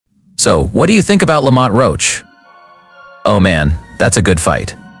So, what do you think about Lamont Roach? Oh man, that's a good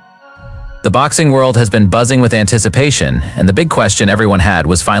fight. The boxing world has been buzzing with anticipation, and the big question everyone had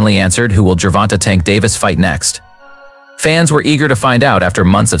was finally answered: who will Gervonta Tank Davis fight next? Fans were eager to find out after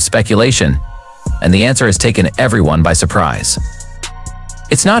months of speculation, and the answer has taken everyone by surprise.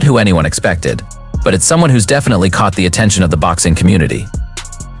 It's not who anyone expected, but it's someone who's definitely caught the attention of the boxing community.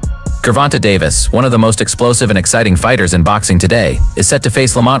 Gervonta Davis, one of the most explosive and exciting fighters in boxing today, is set to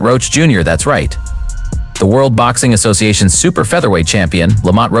face Lamont Roach Jr. That's right. The World Boxing Association's super featherweight champion,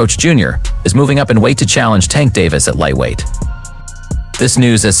 Lamont Roach Jr., is moving up in weight to challenge Tank Davis at lightweight. This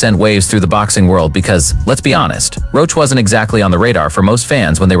news has sent waves through the boxing world because, let's be honest, Roach wasn't exactly on the radar for most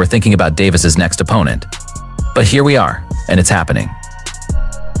fans when they were thinking about Davis's next opponent. But here we are, and it's happening.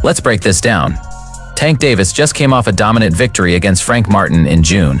 Let's break this down. Tank Davis just came off a dominant victory against Frank Martin in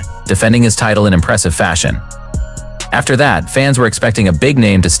June, defending his title in impressive fashion. After that, fans were expecting a big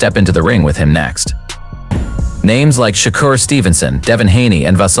name to step into the ring with him next. Names like Shakur Stevenson, Devin Haney,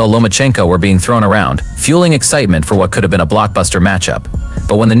 and Vasyl Lomachenko were being thrown around, fueling excitement for what could have been a blockbuster matchup.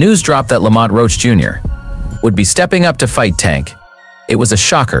 But when the news dropped that Lamont Roach Jr. would be stepping up to fight Tank, it was a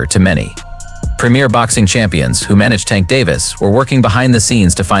shocker to many. Premier boxing champions who managed Tank Davis were working behind the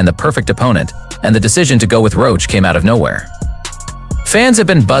scenes to find the perfect opponent, and the decision to go with Roach came out of nowhere. Fans have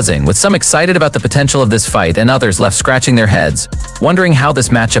been buzzing, with some excited about the potential of this fight and others left scratching their heads, wondering how this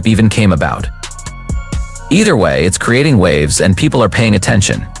matchup even came about. Either way, it's creating waves and people are paying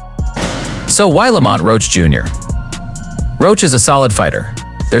attention. So why Lamont Roach Jr.? Roach is a solid fighter.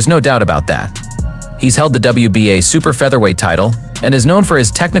 There's no doubt about that. He's held the WBA super featherweight title and is known for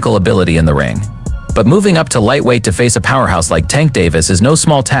his technical ability in the ring. But moving up to lightweight to face a powerhouse like Tank Davis is no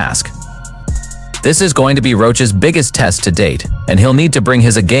small task. This is going to be Roach's biggest test to date, and he'll need to bring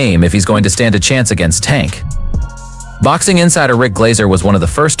his A game if he's going to stand a chance against Tank. Boxing insider Rick Glazer was one of the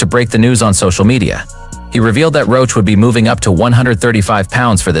first to break the news on social media. He revealed that Roach would be moving up to 135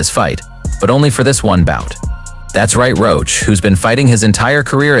 pounds for this fight, but only for this one bout. That's right, Roach, who's been fighting his entire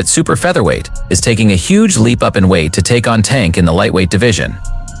career at super featherweight, is taking a huge leap up in weight to take on Tank in the lightweight division.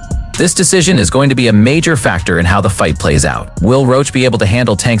 This decision is going to be a major factor in how the fight plays out. Will Roach be able to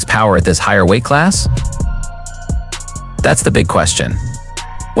handle Tank's power at this higher weight class? That's the big question.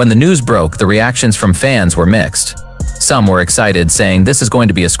 When the news broke, the reactions from fans were mixed. Some were excited, saying this is going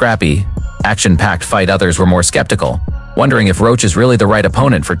to be a scrappy, action-packed fight. Others were more skeptical, wondering if Roach is really the right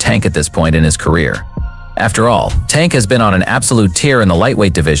opponent for Tank at this point in his career. After all, Tank has been on an absolute tear in the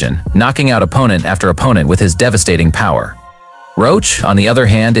lightweight division, knocking out opponent after opponent with his devastating power. Roach, on the other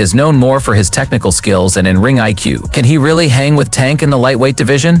hand, is known more for his technical skills and in-ring IQ. Can he really hang with Tank in the lightweight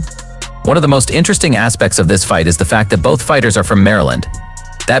division? One of the most interesting aspects of this fight is the fact that both fighters are from Maryland.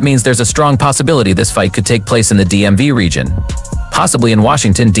 That means there's a strong possibility this fight could take place in the DMV region, possibly in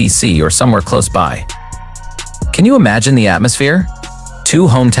Washington, D.C. or somewhere close by. Can you imagine the atmosphere? Two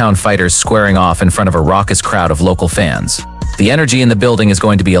hometown fighters squaring off in front of a raucous crowd of local fans. The energy in the building is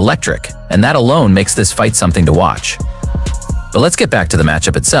going to be electric, and that alone makes this fight something to watch. But let's get back to the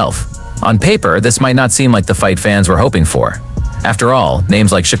matchup itself. On paper, this might not seem like the fight fans were hoping for. After all,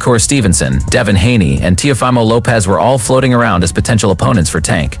 names like Shakur Stevenson, Devin Haney, and Teofimo Lopez were all floating around as potential opponents for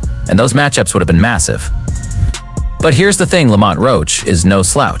Tank, and those matchups would have been massive. But here's the thing: Lamont Roach is no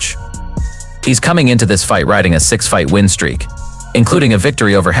slouch. He's coming into this fight riding a 6-fight win streak, including a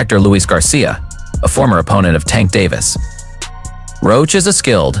victory over Hector Luis Garcia, a former opponent of Tank Davis. Roach is a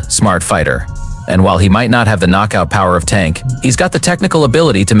skilled, smart fighter, and while he might not have the knockout power of Tank, he's got the technical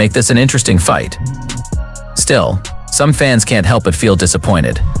ability to make this an interesting fight. Still, some fans can't help but feel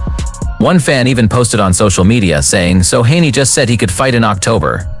disappointed. One fan even posted on social media saying, "So Haney just said he could fight in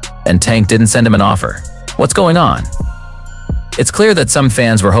October, and Tank didn't send him an offer. What's going on?" It's clear that some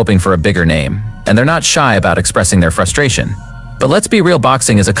fans were hoping for a bigger name, and they're not shy about expressing their frustration. But let's be real,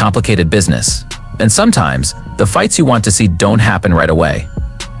 boxing is a complicated business, and sometimes the fights you want to see don't happen right away.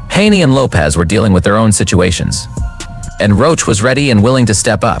 Haney and Lopez were dealing with their own situations, and Roach was ready and willing to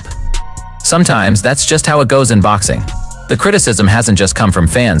step up. Sometimes that's just how it goes in boxing. The criticism hasn't just come from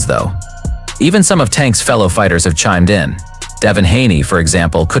fans, though. Even some of Tank's fellow fighters have chimed in. Devin Haney, for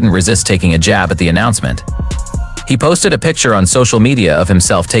example, couldn't resist taking a jab at the announcement. He posted a picture on social media of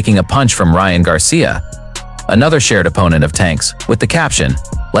himself taking a punch from Ryan Garcia, another shared opponent of Tank's, with the caption,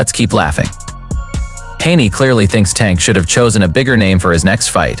 "Let's keep laughing." Haney clearly thinks Tank should have chosen a bigger name for his next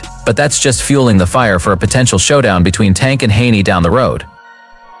fight, but that's just fueling the fire for a potential showdown between Tank and Haney down the road.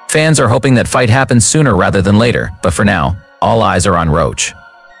 Fans are hoping that fight happens sooner rather than later, but for now, all eyes are on Roach.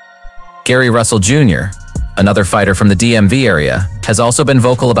 Gary Russell Jr., another fighter from the DMV area, has also been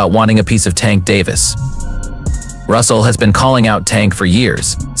vocal about wanting a piece of Tank Davis. Russell has been calling out Tank for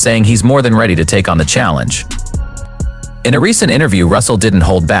years, saying he's more than ready to take on the challenge. In a recent interview, Russell didn't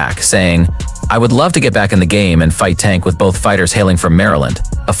hold back, saying, "I would love to get back in the game and fight Tank with both fighters hailing from Maryland.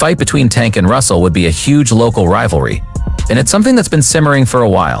 A fight between Tank and Russell would be a huge local rivalry, and it's something that's been simmering for a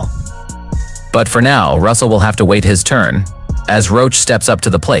while." But for now, Russell will have to wait his turn, as Roach steps up to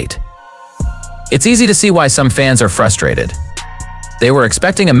the plate. It's easy to see why some fans are frustrated. They were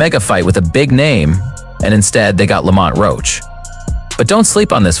expecting a mega fight with a big name, and instead they got Lamont Roach. But don't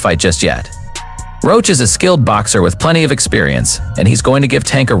sleep on this fight just yet. Roach is a skilled boxer with plenty of experience, and he's going to give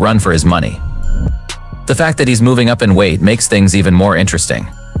Tank a run for his money. The fact that he's moving up in weight makes things even more interesting.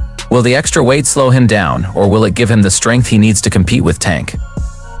 Will the extra weight slow him down, or will it give him the strength he needs to compete with Tank?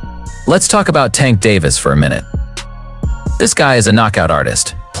 Let's talk about Tank Davis for a minute. This guy is a knockout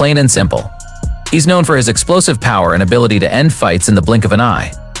artist, plain and simple. He's known for his explosive power and ability to end fights in the blink of an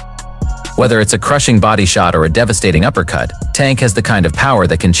eye. Whether it's a crushing body shot or a devastating uppercut, Tank has the kind of power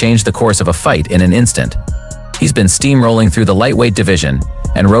that can change the course of a fight in an instant. He's been steamrolling through the lightweight division,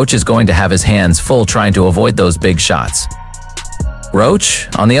 and Roach is going to have his hands full trying to avoid those big shots. Roach,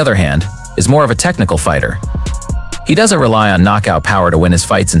 on the other hand, is more of a technical fighter. He doesn't rely on knockout power to win his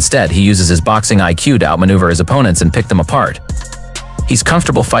fights. Instead, he uses his boxing IQ to outmaneuver his opponents and pick them apart. He's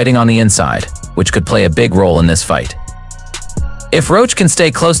comfortable fighting on the inside, which could play a big role in this fight. If Roach can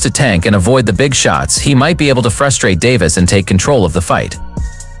stay close to Tank and avoid the big shots, he might be able to frustrate Davis and take control of the fight.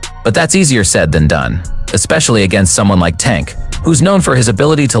 But that's easier said than done, especially against someone like Tank, who's known for his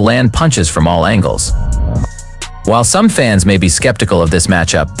ability to land punches from all angles. While some fans may be skeptical of this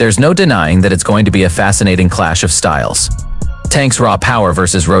matchup, there's no denying that it's going to be a fascinating clash of styles. Tank's raw power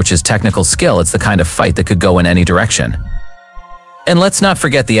versus Roach's technical skill, it's the kind of fight that could go in any direction. And let's not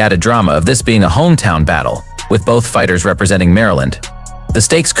forget the added drama of this being a hometown battle, with both fighters representing Maryland. The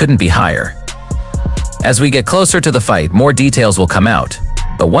stakes couldn't be higher. As we get closer to the fight, more details will come out.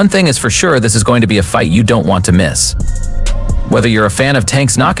 But one thing is for sure, this is going to be a fight you don't want to miss. Whether you're a fan of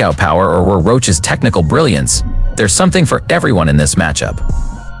Tank's knockout power or Roach's technical brilliance, there's something for everyone in this matchup.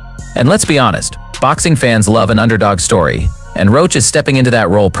 And let's be honest, boxing fans love an underdog story, and Roach is stepping into that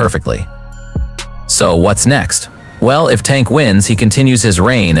role perfectly. So what's next? Well, if Tank wins, he continues his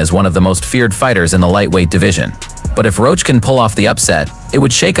reign as one of the most feared fighters in the lightweight division. But if Roach can pull off the upset, it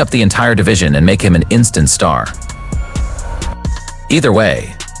would shake up the entire division and make him an instant star. Either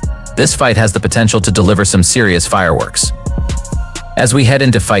way, this fight has the potential to deliver some serious fireworks. As we head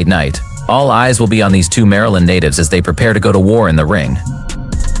into fight night, all eyes will be on these two Maryland natives as they prepare to go to war in the ring.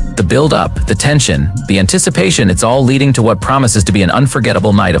 The build-up, the tension, the anticipation, it's all leading to what promises to be an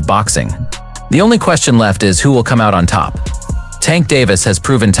unforgettable night of boxing. The only question left is who will come out on top. Tank Davis has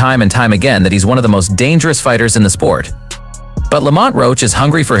proven time and time again that he's one of the most dangerous fighters in the sport. But Lamont Roach is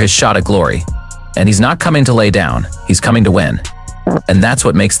hungry for his shot at glory. And he's not coming to lay down, he's coming to win. And that's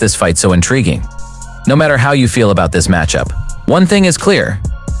what makes this fight so intriguing. No matter how you feel about this matchup, one thing is clear.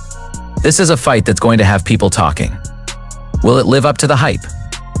 This is a fight that's going to have people talking. Will it live up to the hype?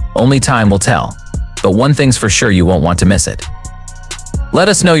 Only time will tell. But one thing's for sure, you won't want to miss it. Let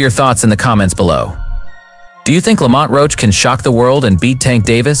us know your thoughts in the comments below. Do you think Lamont Roach can shock the world and beat Tank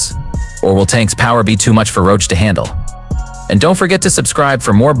Davis? Or will Tank's power be too much for Roach to handle? And don't forget to subscribe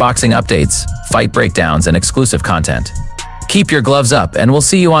for more boxing updates, fight breakdowns, and exclusive content. Keep your gloves up, and we'll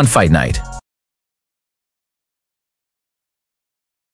see you on Fight Night.